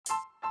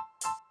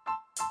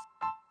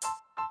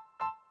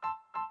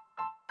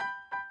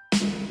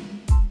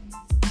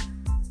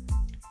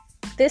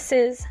This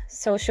is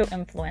Social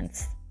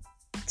Influence.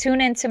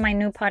 Tune into my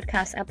new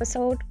podcast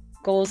episode,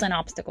 Goals and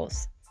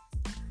Obstacles.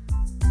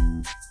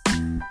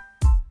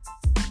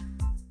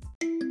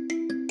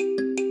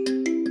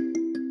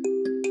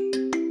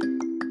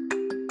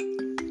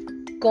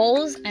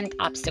 Goals and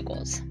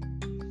obstacles.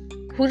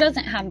 Who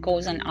doesn't have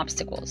goals and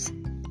obstacles?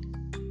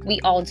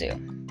 We all do.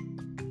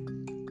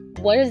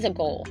 What is a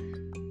goal?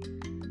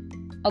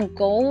 A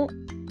goal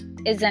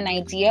is an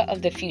idea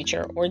of the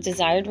future or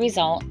desired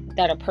result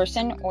that a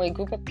person or a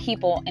group of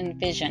people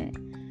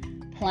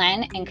envision,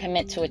 plan, and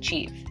commit to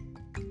achieve.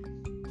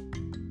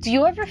 Do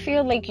you ever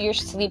feel like you're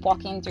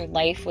sleepwalking through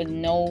life with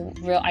no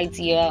real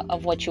idea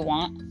of what you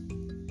want?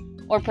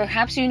 Or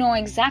perhaps you know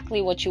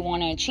exactly what you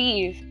want to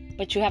achieve,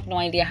 but you have no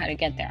idea how to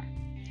get there.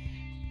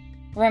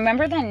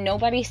 Remember that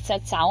nobody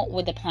sets out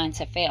with a plan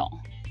to fail.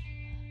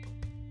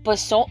 But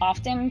so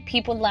often,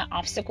 people let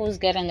obstacles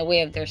get in the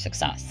way of their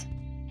success.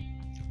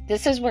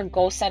 This is where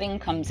goal setting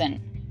comes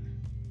in.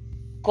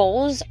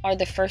 Goals are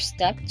the first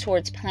step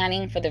towards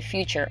planning for the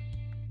future,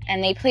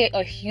 and they play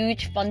a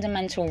huge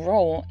fundamental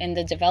role in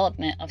the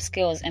development of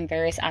skills in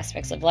various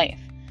aspects of life,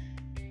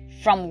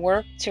 from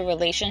work to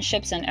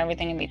relationships and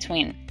everything in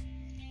between.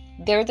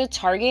 They're the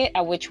target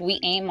at which we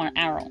aim our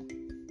arrow.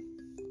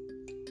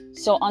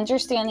 So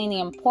understanding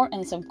the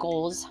importance of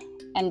goals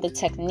and the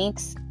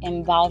techniques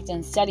involved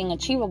in setting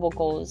achievable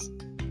goals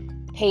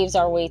paves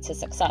our way to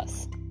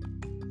success.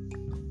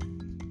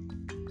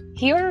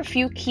 Here are a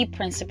few key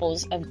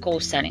principles of goal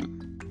setting.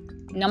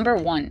 Number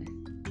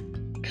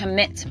 1,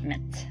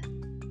 commitment.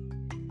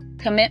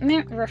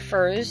 Commitment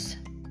refers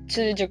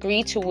to the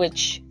degree to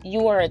which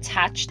you are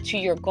attached to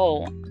your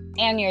goal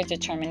and your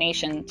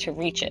determination to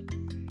reach it,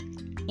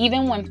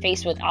 even when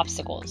faced with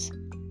obstacles.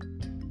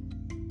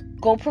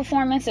 Goal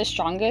performance is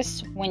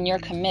strongest when you're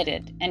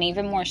committed, and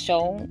even more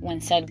so when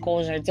said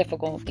goals are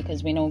difficult,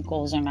 because we know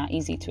goals are not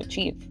easy to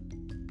achieve.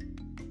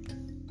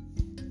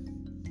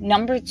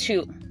 Number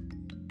 2,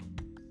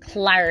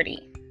 clarity.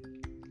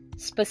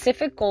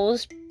 Specific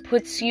goals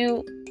puts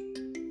you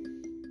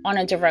on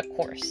a direct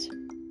course.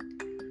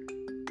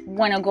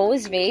 When a goal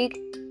is vague,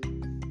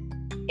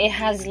 it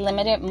has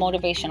limited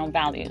motivational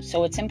value,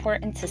 so it's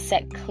important to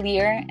set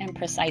clear and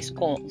precise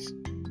goals.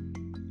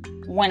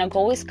 When a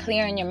goal is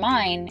clear in your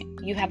mind,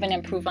 you have an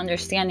improved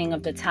understanding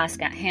of the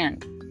task at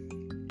hand.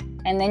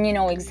 And then you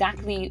know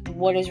exactly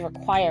what is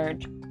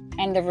required,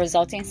 and the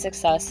resulting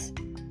success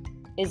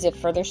is a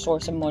further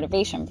source of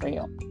motivation for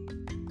you.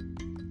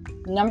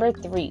 Number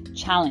 3,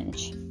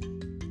 challenge.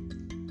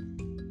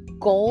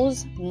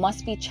 Goals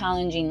must be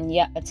challenging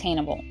yet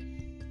attainable.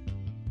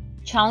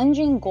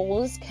 Challenging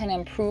goals can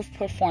improve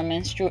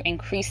performance through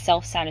increased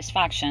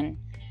self-satisfaction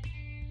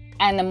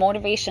and the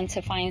motivation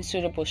to find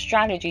suitable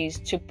strategies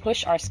to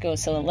push our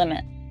skills to the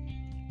limit.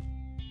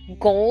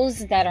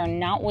 Goals that are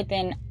not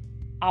within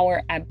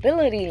our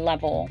ability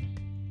level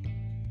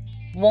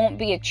won't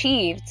be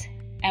achieved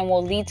and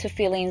will lead to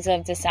feelings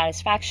of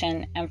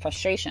dissatisfaction and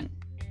frustration.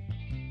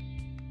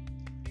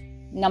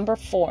 Number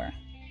 4,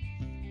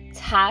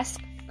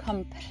 task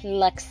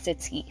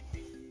complexity.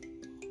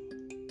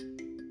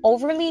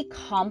 Overly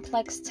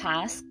complex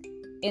tasks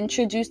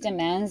introduce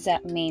demands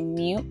that may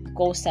mute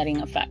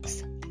goal-setting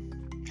effects.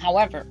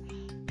 However,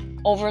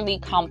 overly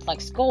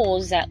complex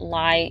goals that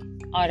lie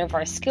out of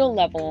our skill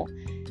level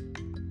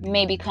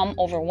may become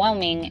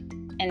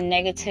overwhelming and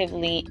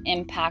negatively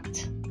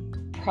impact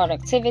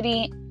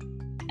productivity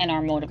and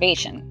our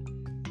motivation.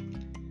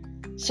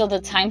 So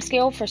the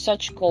timescale for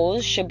such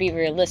goals should be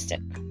realistic.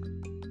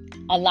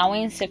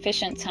 Allowing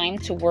sufficient time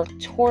to work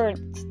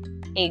towards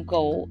a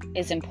goal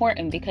is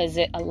important because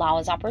it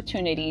allows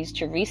opportunities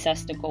to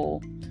reassess the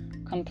goal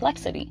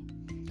complexity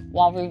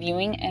while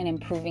reviewing and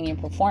improving your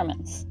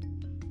performance.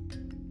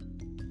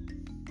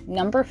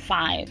 Number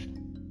 5,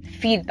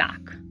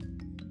 feedback.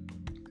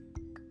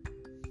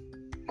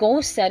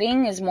 Goal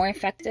setting is more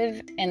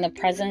effective in the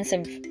presence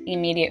of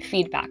immediate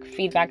feedback.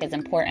 Feedback is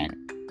important.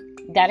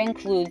 That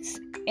includes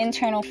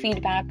internal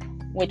feedback,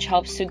 which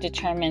helps to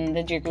determine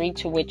the degree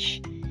to which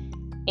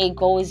a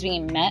goal is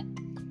being met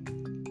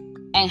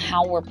and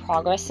how we're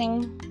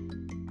progressing.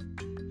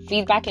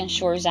 Feedback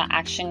ensures that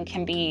action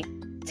can be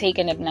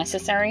taken if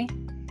necessary.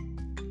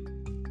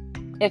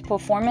 If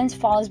performance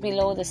falls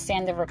below the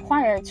standard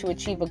required to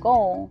achieve a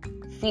goal,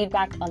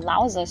 feedback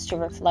allows us to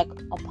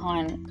reflect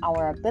upon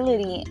our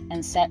ability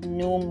and set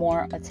new,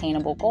 more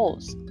attainable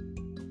goals.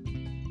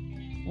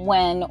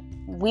 When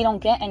we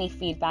don't get any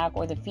feedback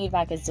or the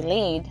feedback is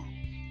delayed,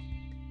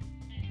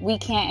 we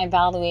can't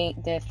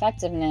evaluate the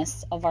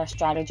effectiveness of our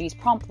strategies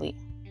promptly,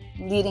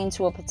 leading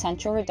to a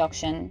potential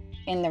reduction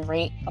in the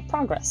rate of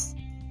progress.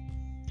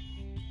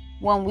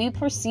 When we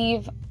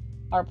perceive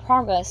our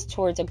progress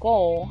towards a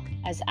goal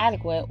as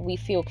adequate, we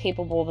feel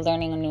capable of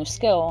learning a new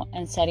skill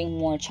and setting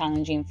more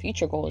challenging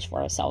future goals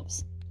for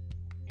ourselves.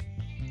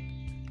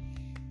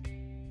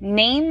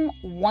 Name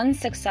one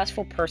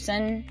successful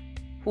person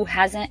who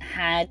hasn't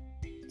had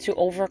to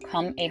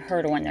overcome a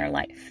hurdle in their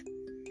life.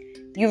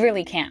 You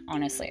really can't,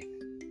 honestly.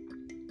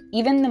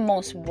 Even the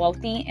most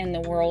wealthy in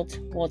the world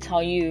will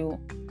tell you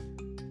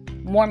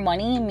More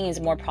money means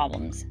more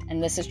problems,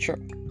 and this is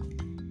true.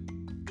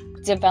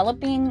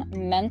 Developing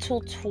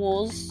mental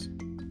tools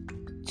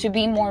to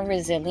be more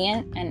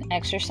resilient and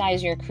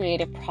exercise your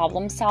creative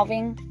problem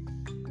solving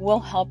will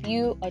help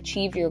you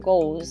achieve your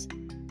goals,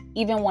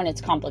 even when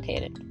it's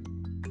complicated.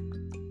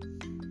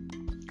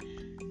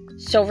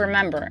 So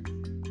remember,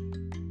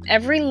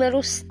 every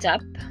little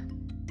step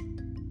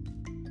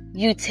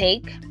you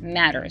take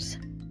matters.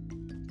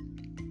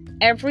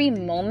 Every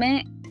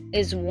moment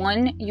is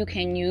one you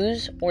can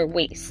use or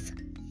waste.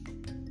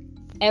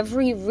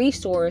 Every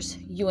resource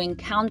you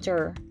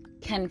encounter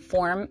can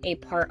form a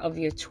part of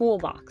your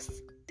toolbox.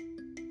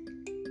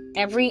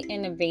 Every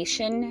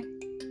innovation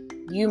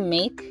you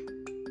make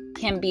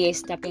can be a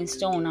stepping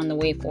stone on the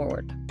way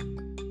forward.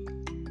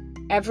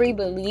 Every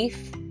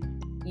belief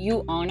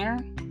you honor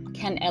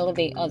can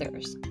elevate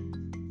others.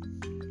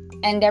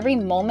 And every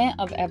moment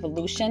of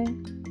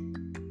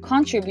evolution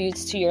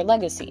contributes to your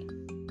legacy.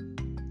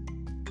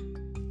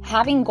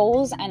 Having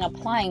goals and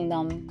applying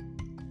them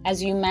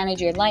as you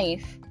manage your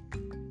life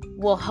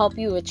will help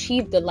you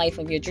achieve the life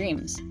of your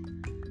dreams.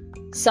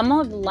 Some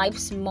of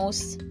life's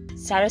most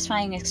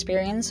satisfying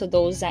experiences are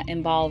those that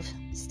involve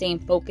staying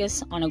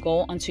focused on a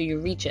goal until you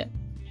reach it.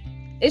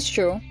 It's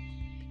true,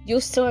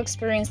 you'll still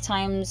experience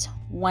times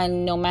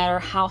when no matter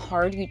how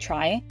hard you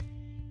try,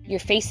 you're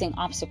facing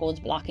obstacles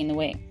blocking the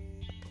way.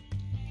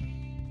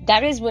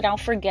 That is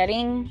without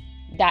forgetting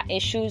that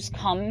issues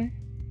come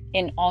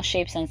in all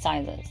shapes and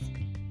sizes.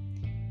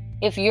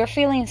 If you're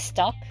feeling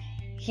stuck,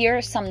 here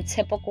are some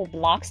typical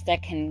blocks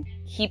that can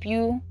keep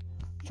you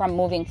from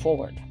moving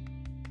forward.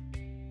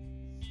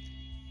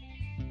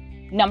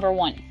 Number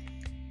 1,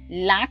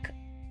 lack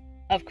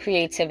of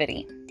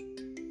creativity.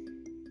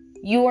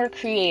 You are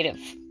creative.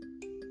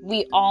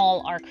 We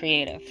all are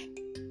creative.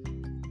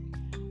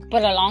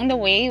 But along the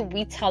way,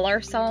 we tell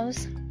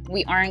ourselves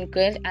we aren't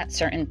good at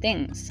certain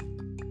things.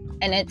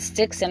 And it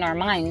sticks in our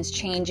minds,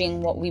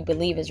 changing what we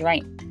believe is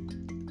right.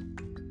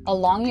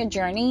 Along your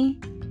journey,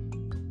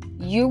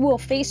 you will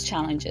face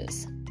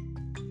challenges.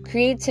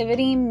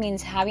 Creativity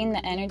means having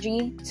the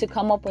energy to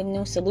come up with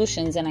new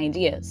solutions and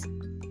ideas.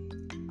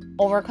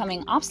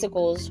 Overcoming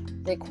obstacles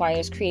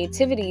requires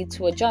creativity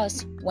to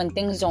adjust when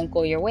things don't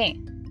go your way.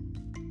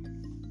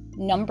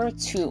 Number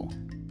 2,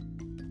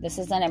 this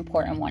is an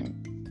important one,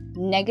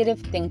 negative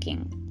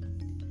thinking.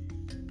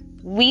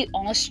 We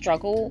all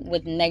struggle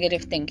with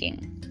negative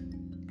thinking.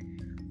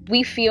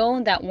 We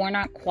feel that we're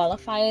not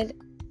qualified,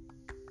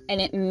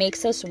 and it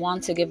makes us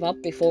want to give up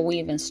before we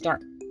even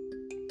start.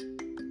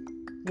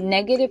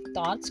 Negative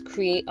thoughts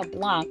create a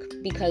block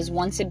because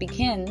once it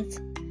begins,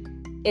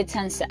 it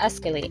tends to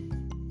escalate,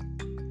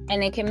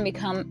 and it can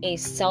become a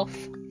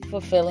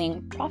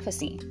self-fulfilling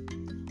prophecy.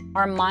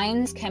 Our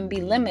minds can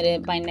be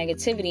limited by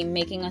negativity,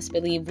 making us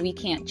believe we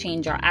can't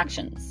change our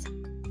actions.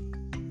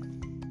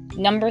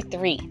 Number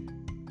 3,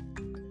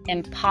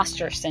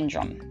 imposter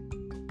syndrome.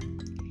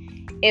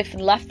 If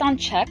left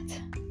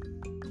unchecked,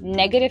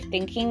 negative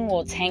thinking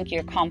will tank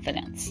your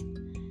confidence.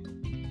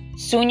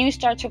 Soon you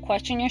start to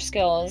question your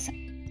skills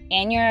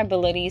and your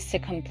abilities to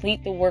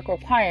complete the work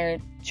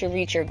required to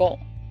reach your goal.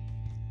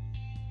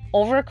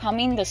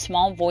 Overcoming the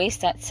small voice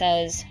that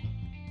says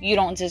you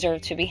don't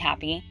deserve to be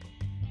happy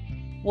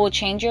will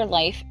change your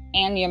life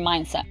and your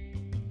mindset.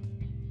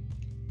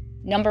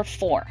 Number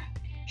 4,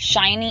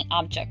 shiny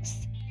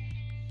objects.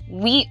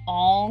 We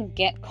all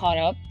get caught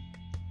up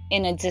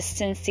in a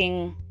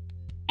distancing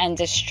and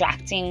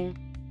distracting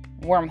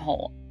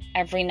wormhole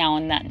every now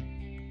and then.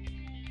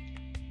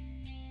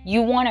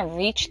 You want to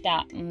reach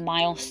that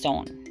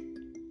milestone,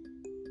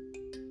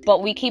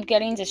 but we keep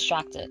getting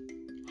distracted.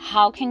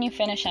 How can you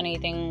finish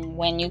anything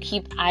when you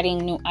keep adding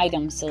new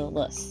items to the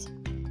list?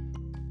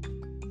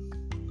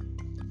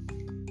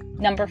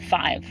 Number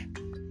 5,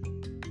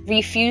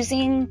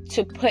 refusing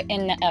to put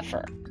in the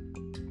effort.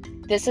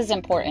 This is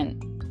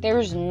important. There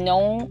is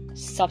no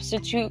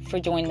substitute for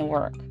doing the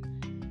work.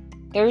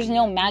 There is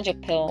no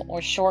magic pill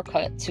or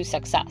shortcut to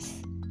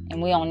success,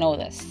 and we all know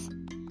this.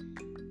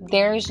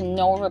 There is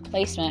no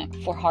replacement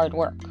for hard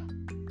work.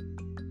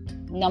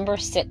 Number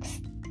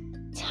 6,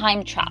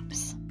 time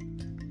traps.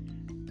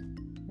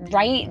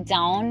 Write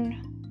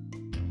down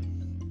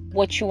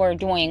what you are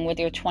doing with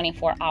your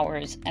 24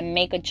 hours and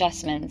make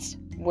adjustments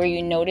where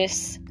you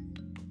notice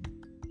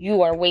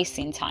you are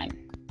wasting time.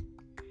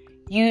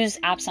 Use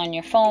apps on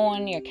your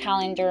phone, your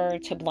calendar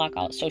to block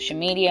out social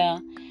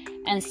media,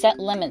 and set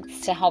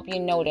limits to help you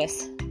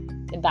notice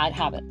the bad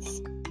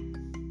habits.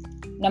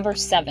 Number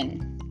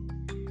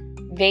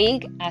 7,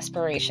 vague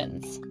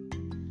aspirations.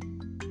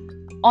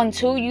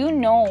 Until you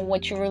know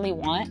what you really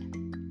want,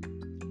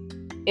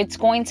 it's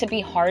going to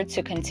be hard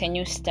to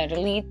continue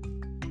steadily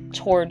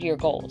toward your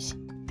goals.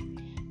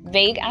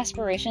 Vague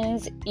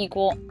aspirations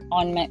equal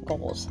unmet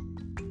goals.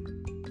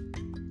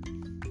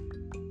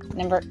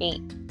 Number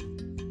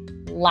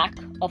 8, lack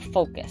of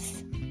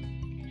focus.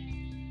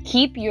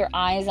 Keep your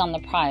eyes on the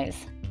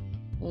prize.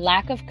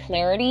 Lack of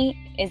clarity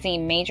is a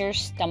major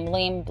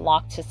stumbling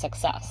block to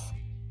success.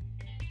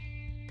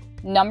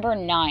 Number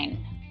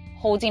 9,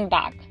 holding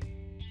back.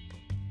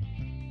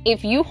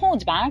 If you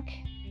hold back,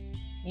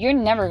 you're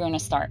never going to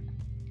start.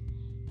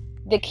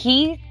 The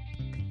key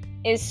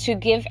is to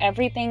give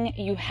everything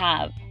you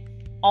have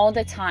all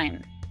the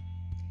time.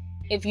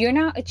 If you're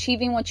not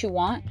achieving what you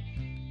want,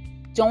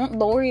 don't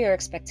lower your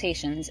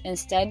expectations.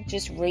 Instead,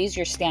 just raise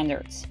your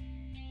standards.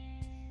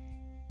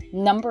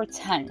 Number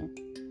 10,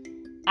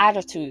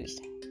 attitude.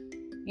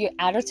 Your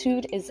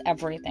attitude is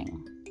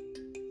everything.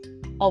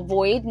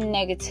 Avoid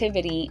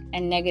negativity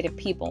and negative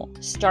people,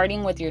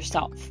 starting with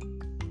yourself.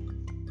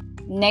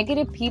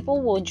 Negative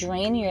people will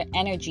drain your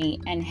energy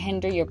and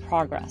hinder your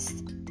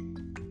progress.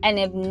 And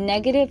if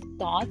negative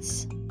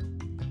thoughts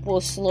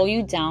will slow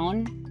you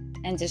down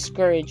and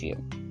discourage you.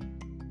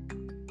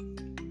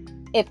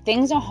 If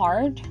things are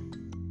hard,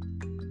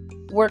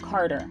 work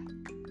harder.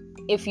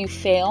 If you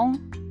fail,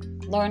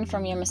 learn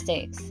from your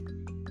mistakes.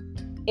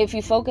 If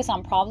you focus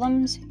on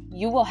problems,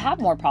 you will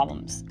have more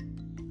problems.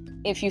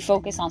 If you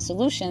focus on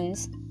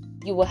solutions,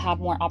 you will have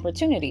more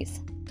opportunities.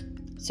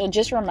 So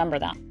just remember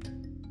that.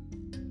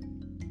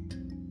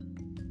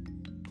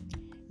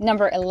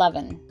 Number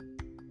 11.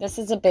 This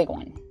is a big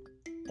one.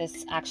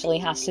 This actually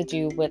has to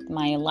do with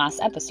my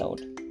last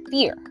episode.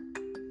 Fear.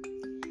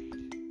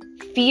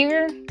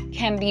 Fear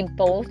can be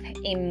both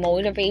a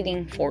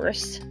motivating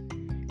force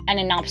and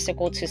an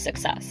obstacle to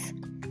success.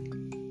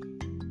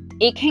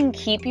 It can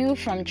keep you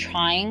from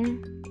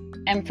trying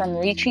and from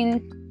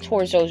reaching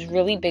towards those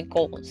really big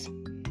goals.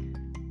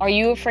 Are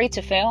you afraid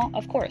to fail?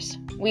 Of course,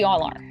 we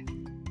all are.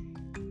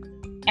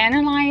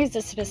 Analyze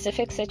the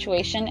specific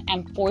situation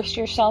and force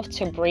yourself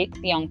to break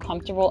the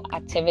uncomfortable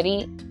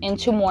activity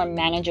into more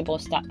manageable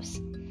steps,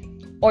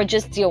 or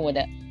just deal with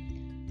it.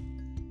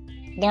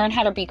 Learn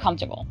how to be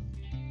comfortable.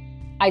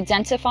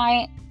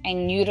 Identify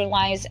and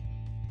utilize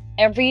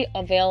every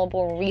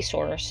available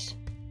resource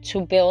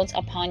to build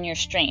upon your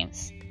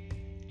strengths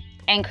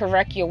and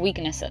correct your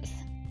weaknesses.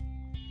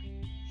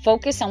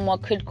 Focus on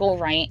what could go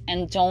right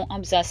and don't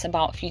obsess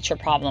about future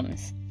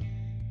problems.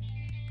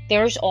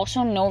 There is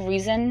also no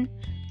reason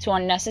to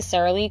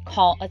unnecessarily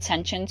call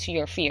attention to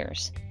your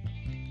fears.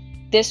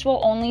 This will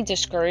only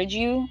discourage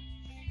you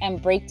and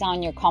break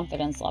down your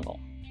confidence level.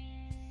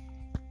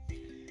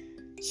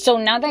 So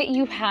now that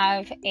you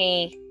have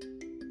a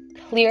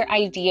clear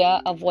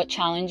idea of what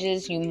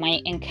challenges you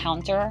might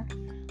encounter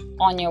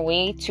on your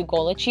way to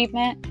goal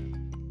achievement,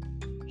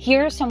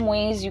 here are some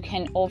ways you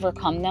can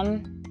overcome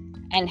them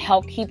and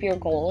help keep your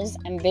goals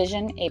and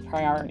vision a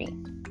priority.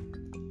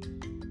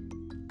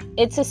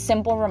 It's a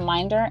simple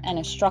reminder and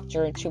a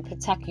structure to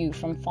protect you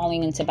from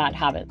falling into bad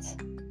habits.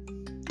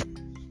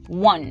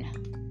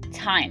 1.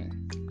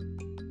 Time.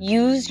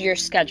 Use your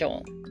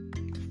schedule.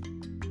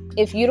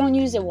 If you don't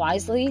use it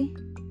wisely,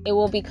 it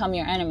will become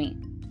your enemy.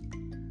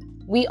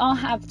 We all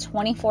have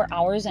 24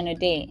 hours in a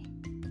day,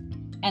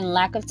 and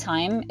lack of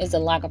time is a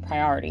lack of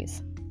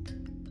priorities.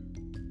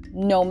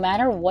 No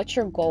matter what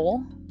your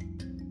goal,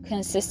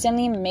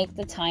 consistently make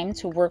the time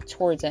to work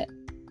towards it.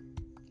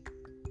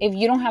 If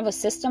you don't have a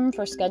system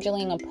for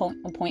scheduling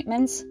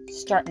appointments,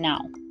 start now.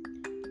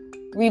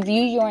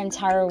 Review your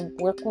entire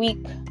work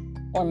week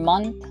or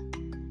month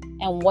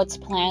and what's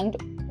planned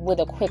with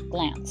a quick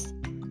glance.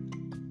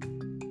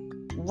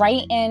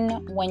 Write in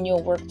when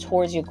you'll work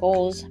towards your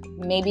goals.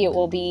 Maybe it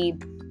will be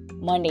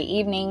Monday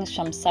evenings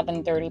from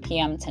 7:30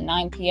 p.m. to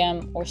 9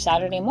 p.m. or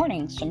Saturday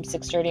mornings from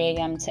 6:30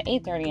 a.m. to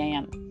 8:30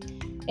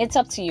 a.m. It's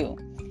up to you.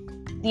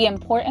 The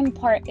important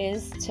part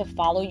is to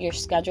follow your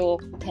schedule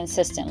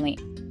consistently.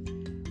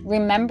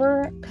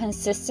 Remember,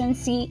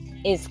 consistency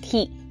is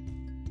key.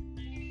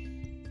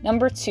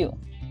 Number 2,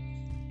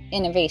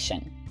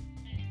 innovation.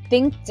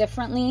 Think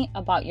differently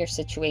about your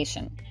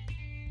situation.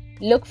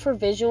 Look for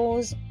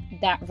visuals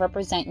that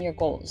represent your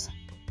goals.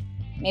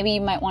 Maybe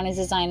you might want to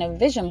design a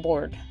vision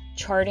board,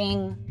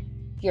 charting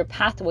your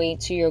pathway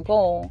to your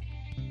goal,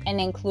 and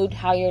include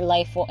how your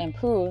life will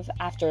improve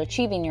after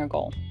achieving your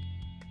goal.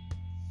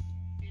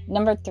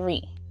 Number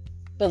 3,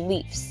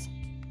 beliefs.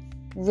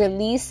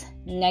 Release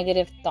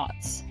negative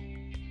thoughts.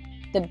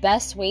 The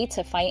best way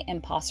to fight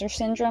imposter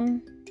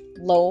syndrome,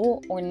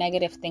 low or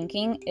negative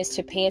thinking, is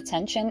to pay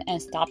attention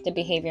and stop the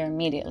behavior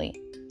immediately.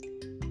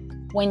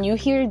 When you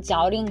hear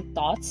doubting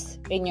thoughts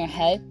in your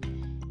head,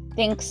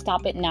 think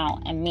stop it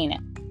now and mean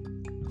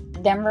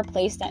it. Then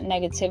replace that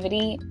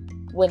negativity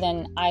with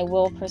an I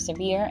will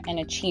persevere and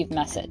achieve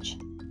message.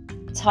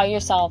 Tell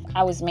yourself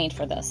I was made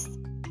for this.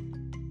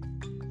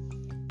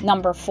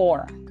 Number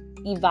 4,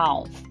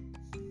 evolve.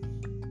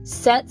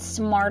 Set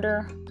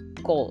smarter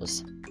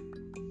goals.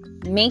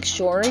 Make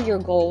sure your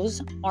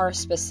goals are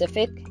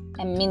specific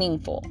and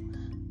meaningful,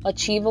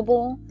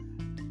 achievable,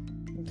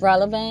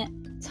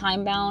 relevant,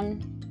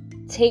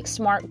 time-bound. Take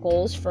SMART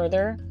goals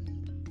further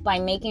by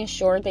making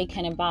sure they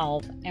can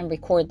evolve and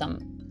record them.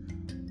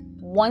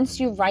 Once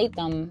you write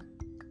them,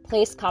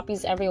 place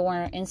copies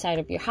everywhere inside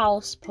of your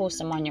house, post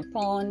them on your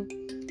phone,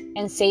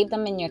 and save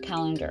them in your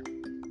calendar.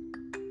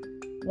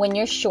 When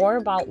you're sure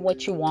about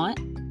what you want,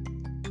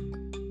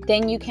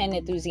 then you can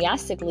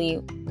enthusiastically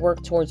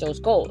work towards those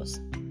goals.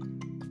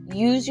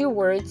 Use your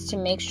words to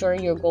make sure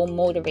your goal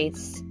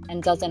motivates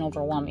and doesn't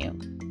overwhelm you.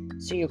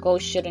 So your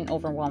goals shouldn't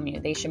overwhelm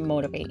you. They should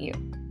motivate you.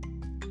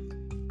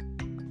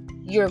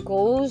 Your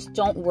goals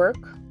don't work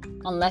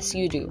unless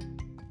you do.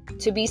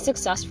 To be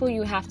successful,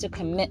 you have to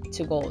commit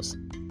to goals.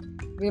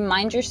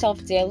 Remind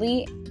yourself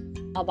daily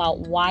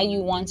about why you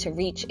want to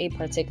reach a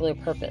particular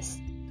purpose.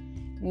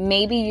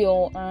 Maybe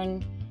you'll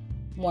earn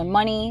more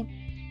money,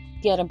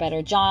 get a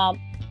better job,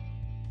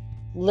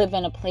 live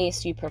in a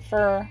place you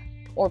prefer,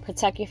 or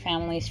protect your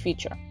family's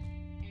future.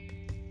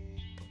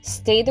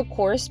 Stay the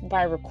course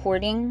by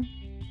recording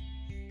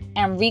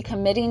and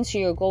recommitting to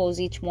your goals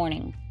each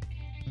morning.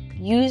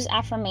 Use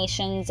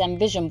affirmations and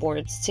vision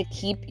boards to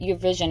keep your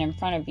vision in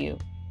front of you.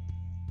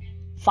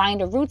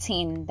 Find a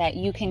routine that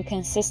you can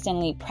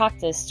consistently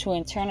practice to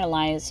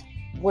internalize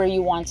where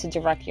you want to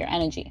direct your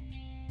energy.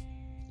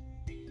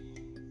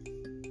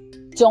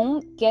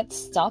 Don't get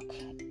stuck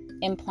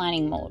in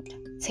planning mode.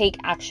 Take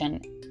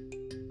action.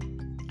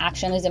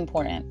 Action is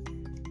important.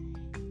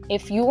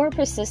 If you are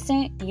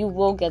persistent, you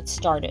will get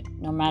started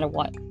no matter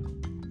what.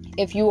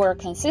 If you are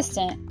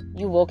consistent,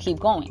 you will keep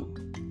going.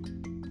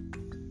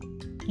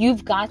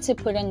 You've got to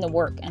put in the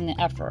work and the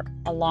effort,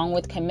 along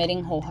with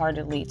committing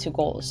wholeheartedly to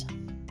goals.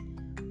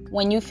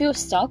 When you feel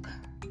stuck,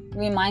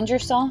 remind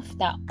yourself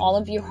that all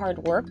of your hard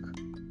work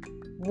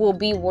will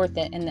be worth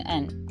it in the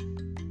end.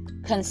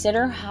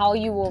 Consider how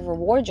you will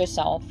reward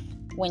yourself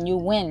when you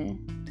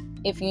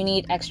win if you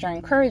need extra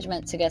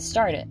encouragement to get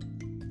started.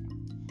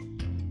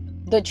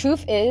 The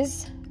truth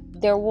is,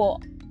 there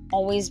will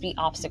always be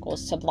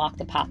obstacles to block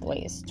the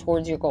pathways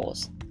towards your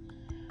goals.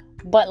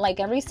 But like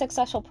every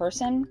successful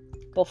person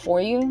before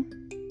you,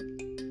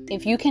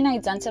 if you can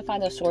identify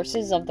the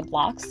sources of the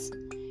blocks,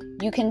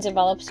 you can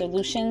develop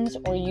solutions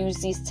or use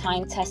these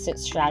time-tested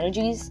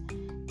strategies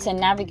to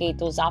navigate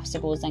those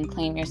obstacles and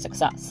claim your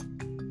success.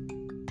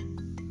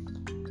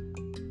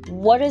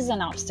 What is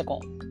an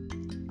obstacle?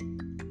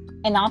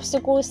 An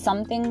obstacle is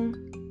something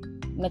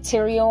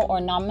material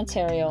or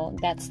non-material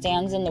that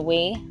stands in the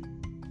way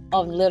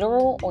of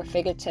literal or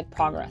figurative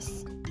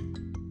progress.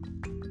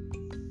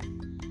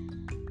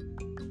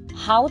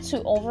 How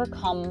to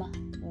overcome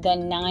the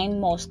 9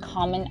 most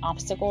common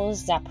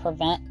obstacles that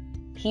prevent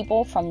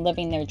people from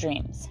living their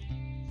dreams.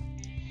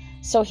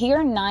 So here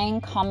are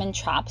 9 common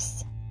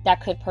traps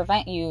that could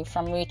prevent you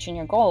from reaching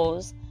your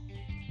goals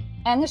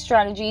and the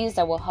strategies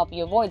that will help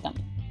you avoid them.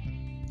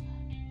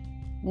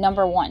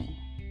 Number 1,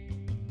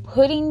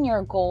 putting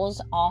your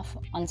goals off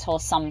until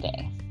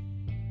someday.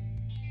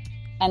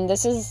 And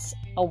this is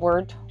a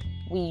word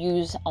we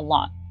use a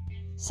lot.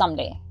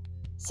 Someday.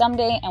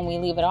 Someday, and we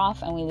leave it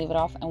off and we leave it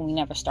off and we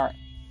never start.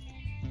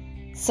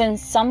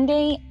 Since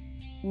someday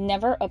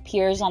never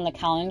appears on the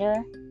calendar,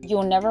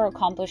 you'll never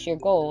accomplish your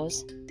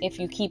goals if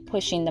you keep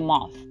pushing them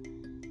off.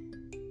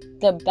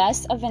 The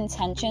best of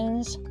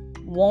intentions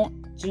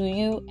won't do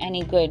you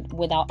any good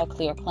without a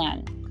clear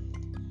plan.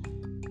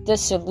 The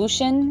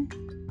solution: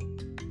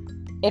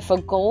 if a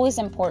goal is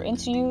important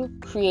to you,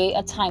 create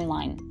a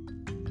timeline.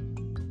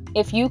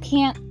 If you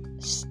can't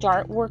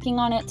start working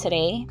on it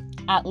today,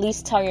 at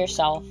least tell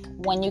yourself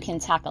when you can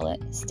tackle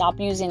it. Stop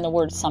using the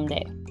word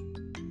someday.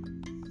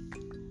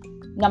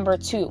 Number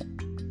 2,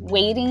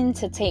 waiting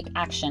to take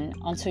action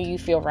until you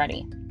feel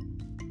ready.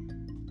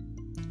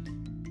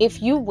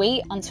 If you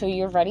wait until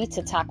you're ready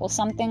to tackle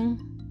something,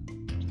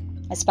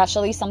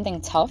 especially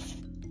something tough,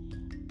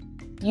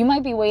 you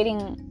might be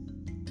waiting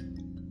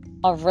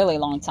a really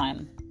long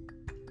time.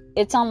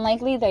 It's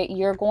unlikely that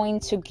you're going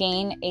to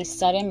gain a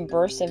sudden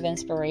burst of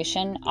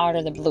inspiration out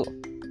of the blue.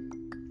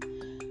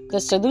 The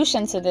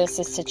solution to this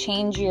is to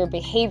change your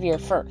behavior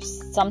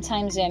first.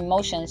 Sometimes the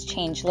emotions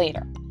change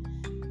later.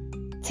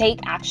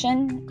 Take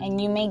action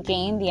and you may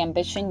gain the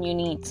ambition you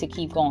need to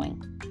keep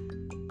going.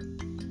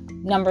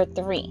 Number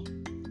 3,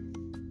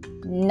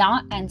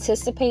 not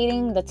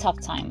anticipating the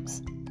tough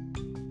times.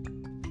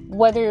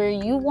 Whether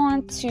you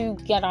want to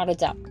get out of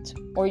debt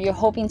or you're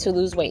hoping to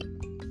lose weight,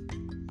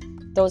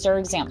 those are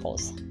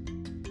examples.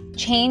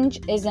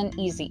 Change isn't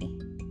easy.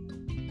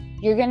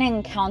 You're going to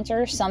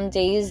encounter some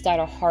days that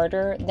are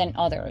harder than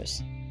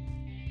others.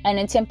 And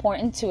it's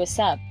important to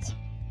accept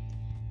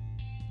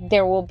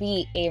there will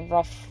be a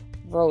rough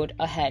road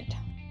ahead.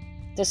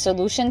 The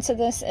solution to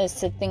this is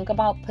to think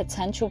about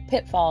potential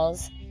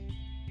pitfalls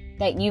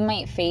that you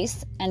might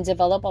face and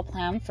develop a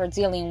plan for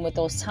dealing with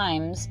those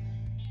times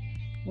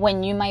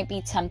when you might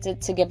be tempted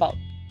to give up.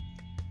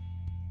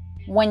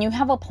 When you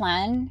have a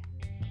plan,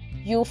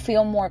 you'll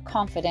feel more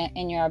confident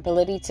in your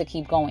ability to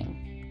keep going.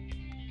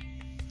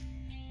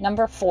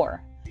 Number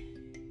 4,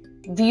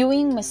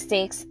 viewing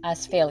mistakes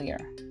as failure.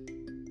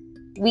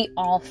 We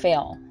all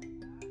fail,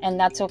 and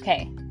that's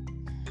okay.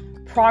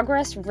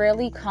 Progress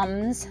rarely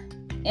comes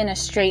in a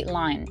straight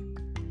line,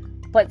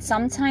 but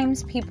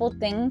sometimes people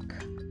think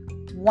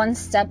one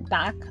step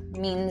back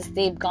means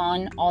they've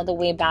gone all the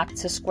way back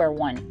to square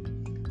one,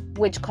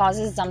 which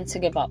causes them to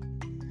give up.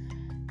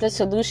 The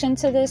solution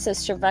to this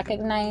is to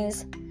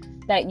recognize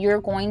that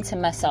you're going to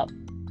mess up.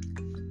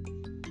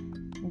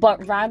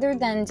 But rather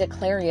than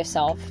declare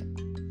yourself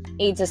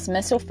a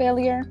dismissal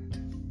failure,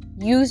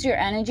 use your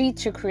energy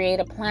to create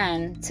a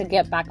plan to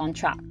get back on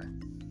track.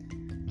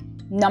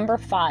 Number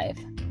 5,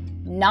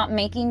 not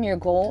making your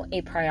goal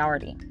a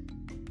priority.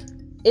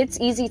 It's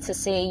easy to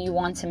say you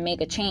want to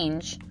make a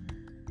change,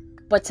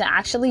 but to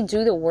actually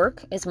do the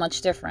work is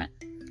much different.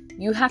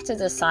 You have to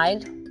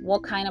decide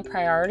what kind of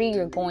priority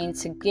you're going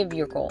to give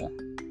your goal.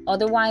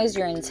 Otherwise,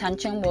 your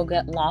intention will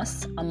get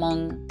lost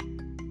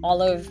among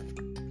all of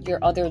your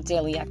other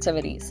daily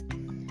activities.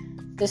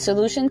 The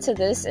solution to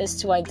this is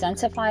to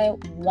identify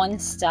one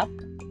step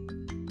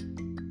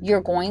you're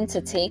going to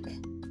take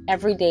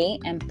every day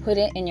and put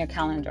it in your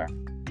calendar.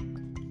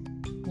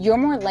 You're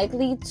more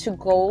likely to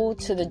go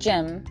to the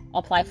gym,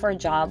 apply for a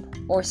job,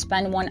 or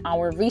spend 1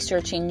 hour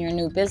researching your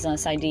new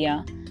business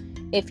idea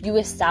if you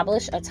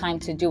establish a time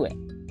to do it.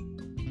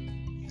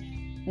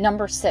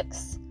 Number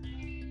 6,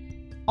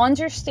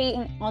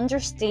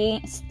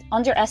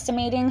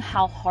 underestimating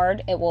how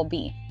hard it will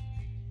be.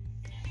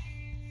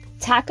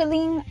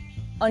 Tackling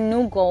a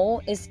new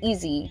goal is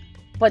easy,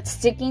 but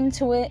sticking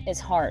to it is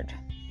hard.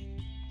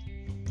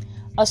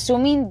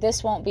 Assuming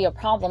this won't be a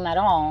problem at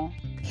all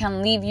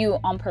can leave you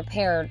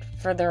unprepared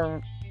for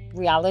the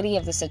reality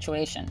of the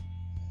situation.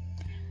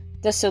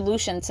 The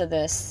solution to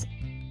this: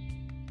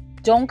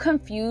 don't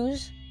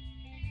confuse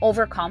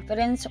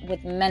overconfidence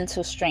with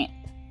mental strength.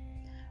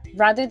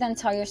 Rather than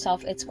tell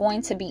yourself it's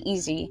going to be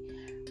easy,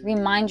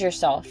 remind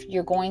yourself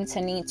you're going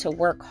to need to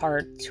work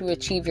hard to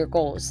achieve your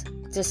goals,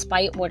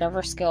 despite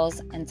whatever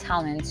skills and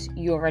talents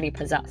you already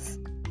possess.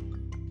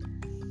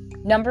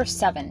 Number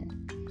 7,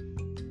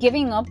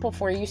 giving up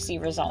before you see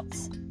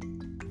results.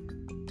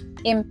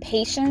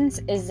 Impatience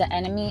is the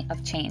enemy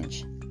of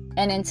change.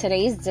 And in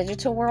today's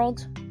digital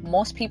world,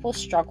 most people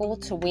struggle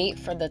to wait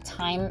for the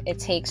time it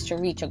takes to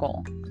reach a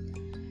goal.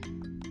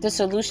 The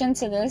solution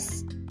to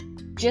this: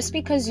 just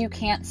because you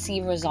can't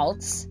see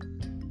results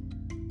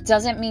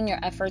doesn't mean your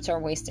efforts are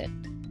wasted.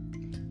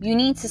 You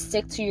need to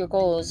stick to your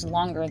goals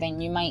longer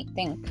than you might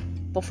think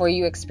before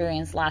you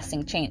experience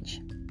lasting change.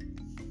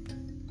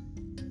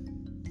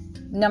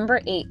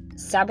 Number 8,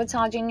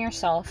 sabotaging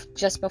yourself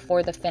just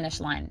before the finish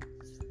line.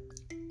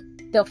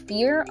 The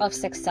fear of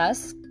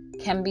success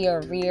can be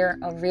a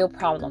real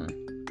problem.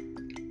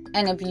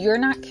 And if you're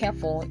not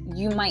careful,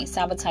 you might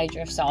sabotage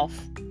yourself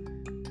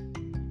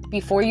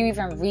before you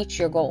even reach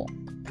your goal.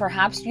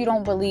 Perhaps you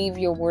don't believe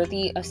you're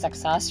worthy of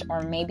success,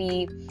 or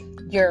maybe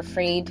you're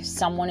afraid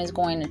someone is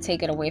going to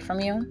take it away from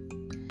you.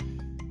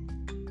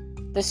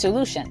 The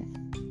solution: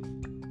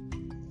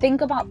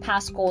 think about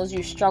past goals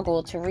you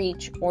struggled to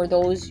reach or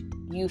those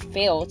you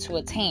failed to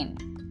attain.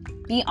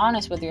 Be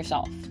honest with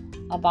yourself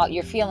about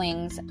your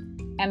feelings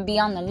and be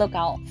on the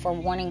lookout for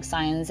warning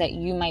signs that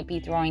you might be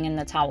throwing in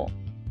the towel.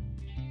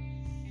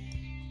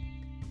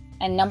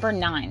 And number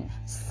 9,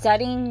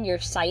 setting your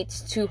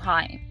sights too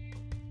high.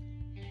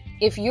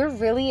 If you're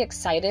really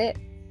excited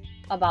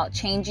about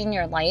changing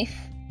your life,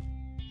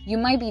 you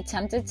might be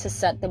tempted to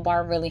set the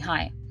bar really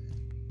high.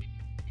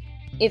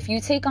 If you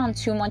take on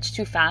too much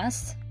too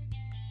fast,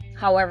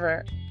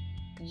 however,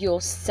 you'll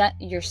set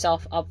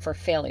yourself up for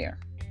failure.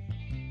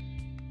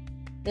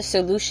 The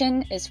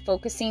solution is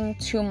focusing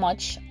too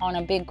much on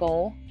a big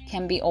goal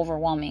can be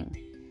overwhelming.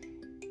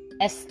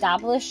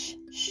 Establish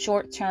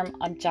short-term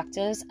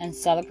objectives and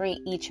celebrate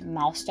each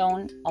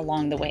milestone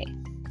along the way.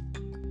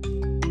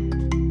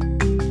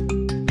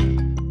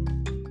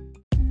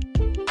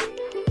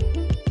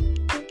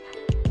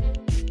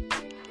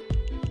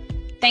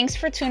 Thanks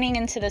for tuning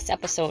into this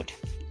episode.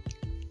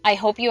 I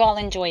hope you all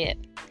enjoy it.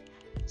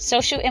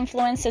 Social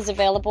Influence is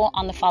available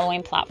on the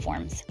following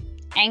platforms: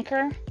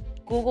 Anchor,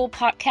 Google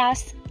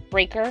Podcasts,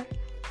 Breaker,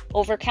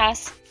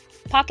 Overcast,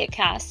 Pocket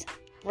Cast,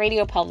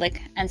 Radio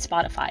Public, and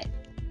Spotify.